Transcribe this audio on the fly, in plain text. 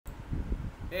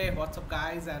Hey, what's up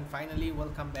guys, and finally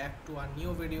welcome back to a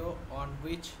new video on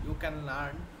which you can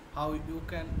learn how you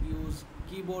can use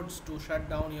keyboards to shut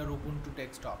down your Ubuntu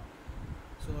desktop.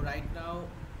 So right now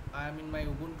I am in my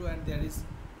Ubuntu and there is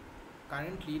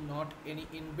currently not any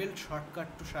inbuilt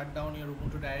shortcut to shut down your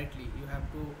Ubuntu directly. You have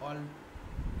to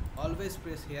always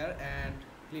press here and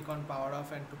click on power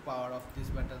off and to power off these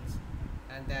buttons,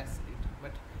 and that's it.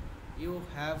 But you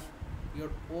have your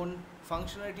own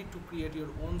functionality to create your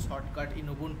own shortcut in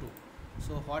Ubuntu.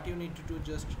 So what you need to do,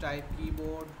 just type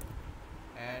keyboard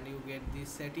and you get these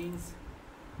settings,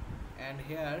 and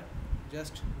here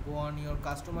just go on your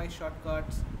customize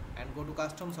shortcuts and go to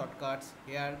custom shortcuts.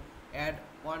 Here add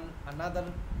another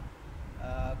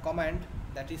command,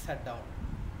 that is shutdown.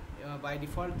 By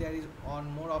default there is on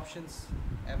more options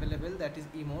available, that is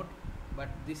emote, but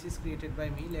this is created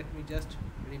by me. Let me just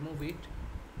remove it,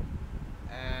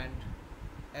 and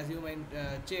as you may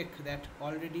check that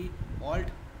already Alt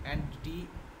and D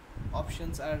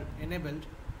options are enabled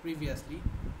previously,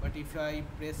 but if I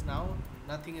press now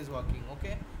nothing is working.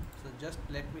 Okay, so just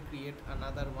let me create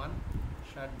another one,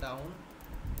 shutdown,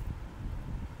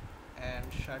 and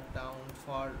shutdown.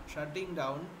 For shutting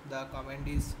down the command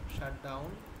is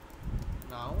shutdown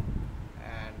now,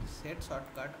 and set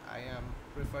shortcut I am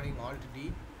preferring Alt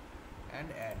D and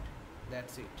add.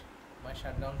 That's it, my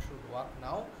shutdown should work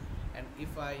now. And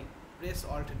if I press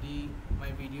Alt D,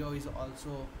 my video is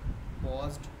also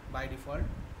paused by default,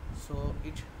 so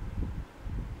it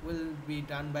will be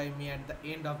done by me at the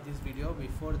end of this video.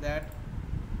 Before that,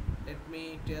 let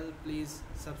me tell, please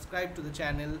subscribe to the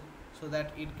channel so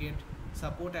that it get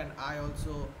support and I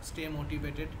also stay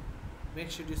motivated. Make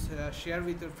sure to share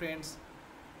with your friends.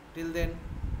 Till then,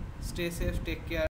 stay safe, take care.